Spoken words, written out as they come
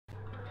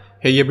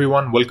Hey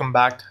everyone, welcome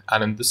back,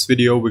 and in this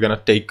video we're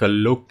gonna take a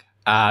look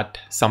at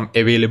some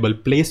available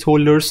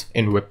placeholders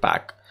in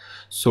Webpack.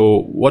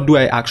 So what do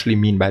I actually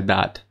mean by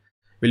that?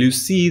 Well, you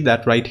see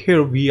that right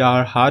here we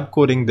are hard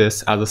coding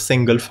this as a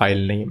single file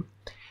name.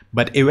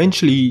 But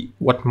eventually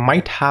what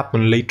might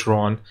happen later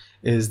on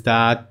is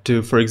that,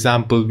 for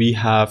example, we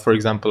have,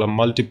 a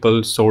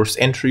multiple source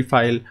entry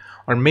file,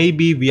 or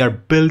maybe we are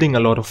building a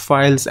lot of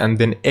files and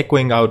then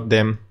echoing out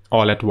them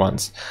all at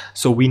once.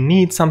 So we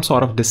need some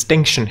sort of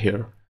distinction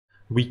here.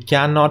 We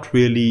cannot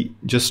really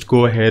just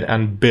go ahead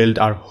and build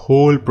our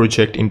whole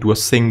project into a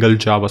single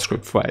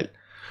JavaScript file.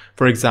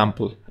 For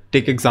example,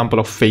 take example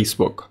of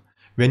Facebook.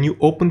 When you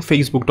open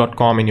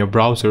facebook.com in your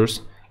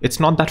browsers, it's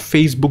not that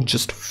Facebook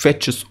just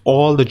fetches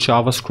all the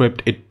JavaScript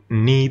it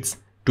needs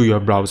to your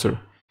browser.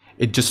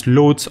 It just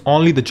loads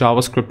only the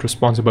JavaScript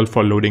responsible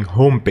for loading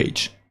home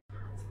page.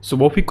 So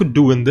what we could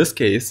do in this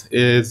case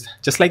is,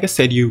 just like I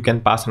said, you can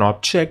pass an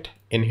object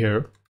in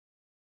here.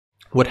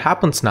 What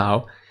happens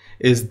now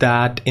is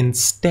that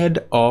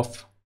instead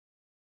of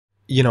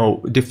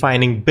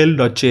defining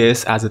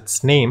build.js as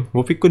its name,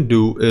 what we could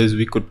do is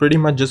we could pretty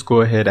much just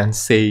go ahead and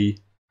say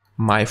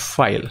my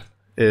file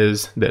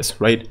is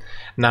this. Right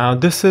now,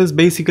 this is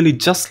basically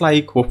just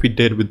like what we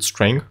did with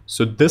string.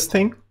 So this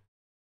thing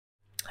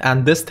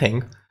and this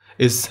thing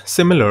is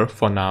similar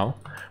for now,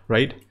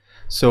 right?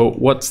 So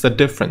what's the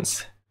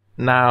difference?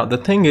 Now the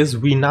thing is,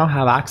 we now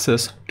have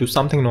access to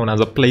something known as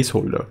a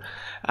placeholder.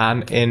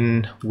 And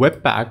in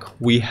Webpack,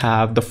 we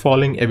have the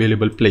following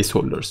available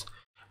placeholders.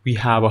 We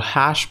have a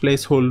hash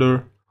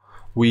placeholder,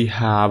 we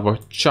have a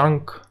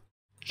chunk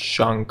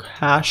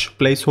hash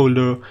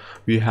placeholder,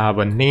 we have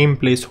a name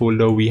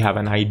placeholder, we have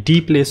an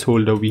ID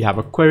placeholder, we have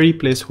a query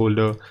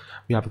placeholder,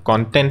 we have a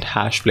content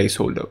hash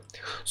placeholder.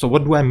 So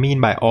what do I mean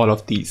by all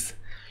of these?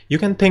 You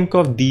can think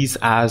of these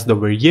as the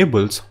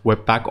variables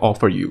Webpack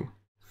offer you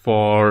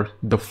for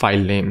the file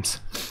names,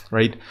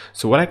 right?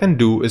 So what I can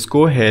do is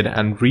go ahead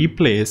and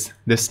replace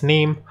this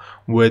name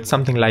with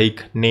something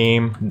like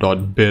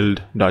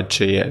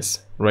name.build.js,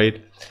 right?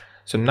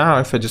 So now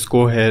if I just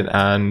go ahead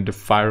and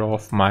fire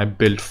off my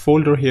build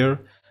folder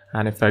here,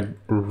 and if I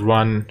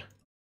run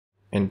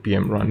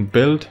npm run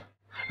build,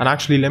 and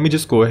actually let me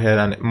just go ahead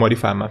and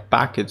modify my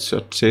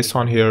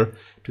package.json here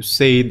to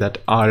say that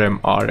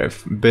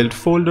rmrf build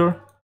folder,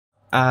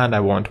 and I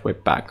want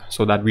Webpack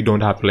so that we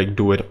don't have to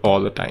do it all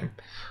the time.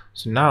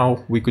 So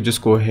now we could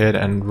just go ahead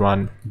and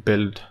run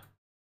build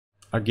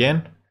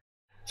again.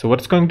 So what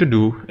it's going to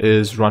do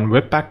is run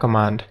Webpack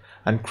command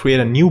and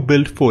create a new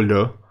build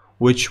folder,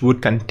 which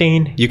would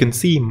contain, you can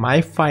see,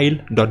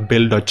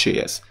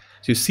 myfile.build.js.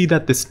 So you see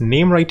that this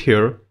name right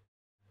here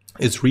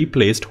is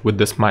replaced with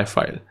this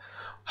myfile.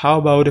 How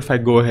about if I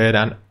go ahead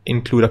and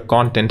include a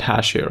content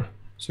hash here?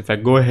 So if I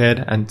go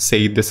ahead and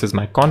say this is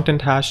my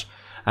content hash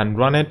and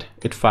run it,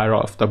 it fire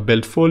off the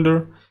build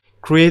folder,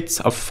 creates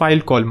a file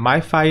called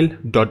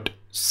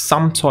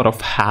myfile.some sort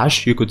of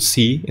hash, you could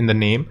see in the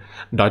name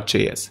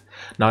 .js.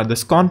 Now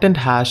this content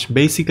hash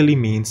basically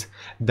means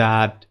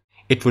that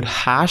it would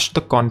hash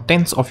the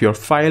contents of your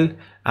file,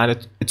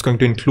 and it's going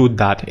to include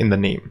that in the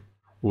name.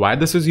 Why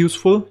this is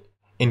useful?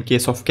 In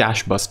case of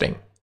cache busting.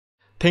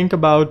 Think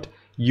about,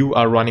 you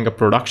are running a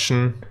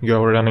production,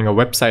 you're running a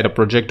website, a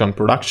project on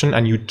production,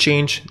 and you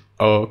change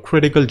a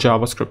critical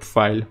JavaScript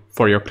file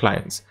for your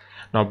clients.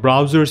 Now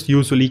browsers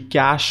usually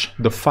cache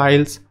the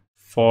files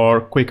for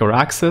quicker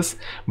access,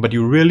 but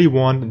you really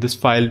want this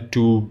file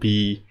to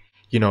be,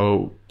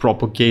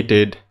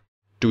 propagated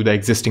to the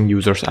existing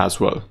users as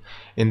well.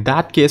 In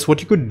that case,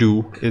 what you could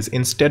do is,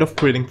 instead of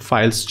creating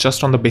files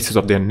just on the basis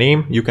of their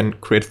name, you can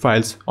create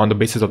files on the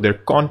basis of their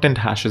content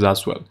hashes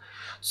as well.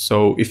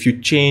 So if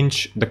you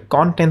change the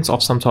contents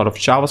of some sort of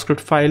JavaScript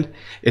file,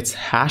 its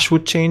hash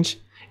would change.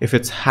 If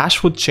its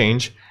hash would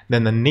change,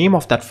 then the name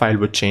of that file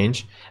would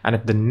change. And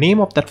if the name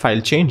of that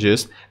file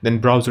changes, then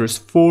browser is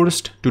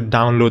forced to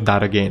download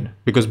that again,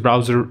 because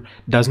browser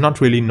does not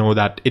really know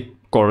that it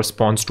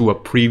corresponds to a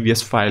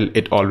previous file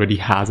it already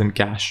has in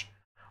cache,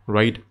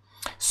 right?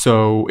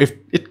 So if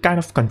it kind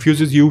of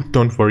confuses you,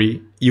 don't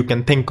worry. You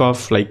can think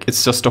of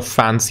it's just a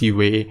fancy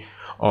way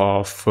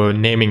of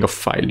naming a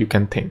file. You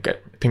can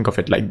think of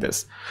it like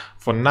this.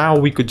 For now,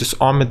 we could just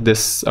omit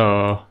this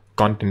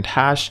content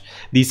hash.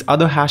 These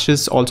other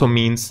hashes also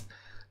means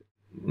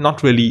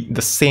not really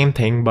the same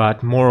thing,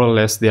 but more or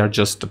less they are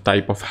just a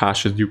type of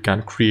hashes you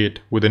can create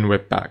within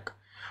Webpack,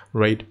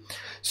 right?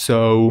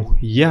 So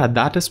yeah,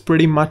 that is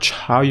pretty much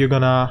how you're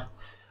gonna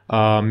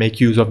make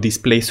use of these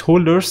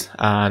placeholders,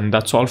 and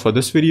that's all for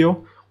this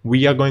video.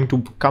 We are going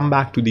to come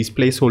back to these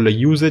placeholder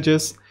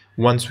usages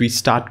once we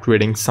start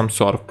creating some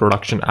sort of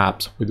production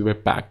apps with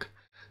Webpack.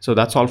 So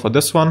that's all for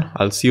this one.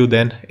 I'll see you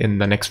then in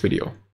the next video.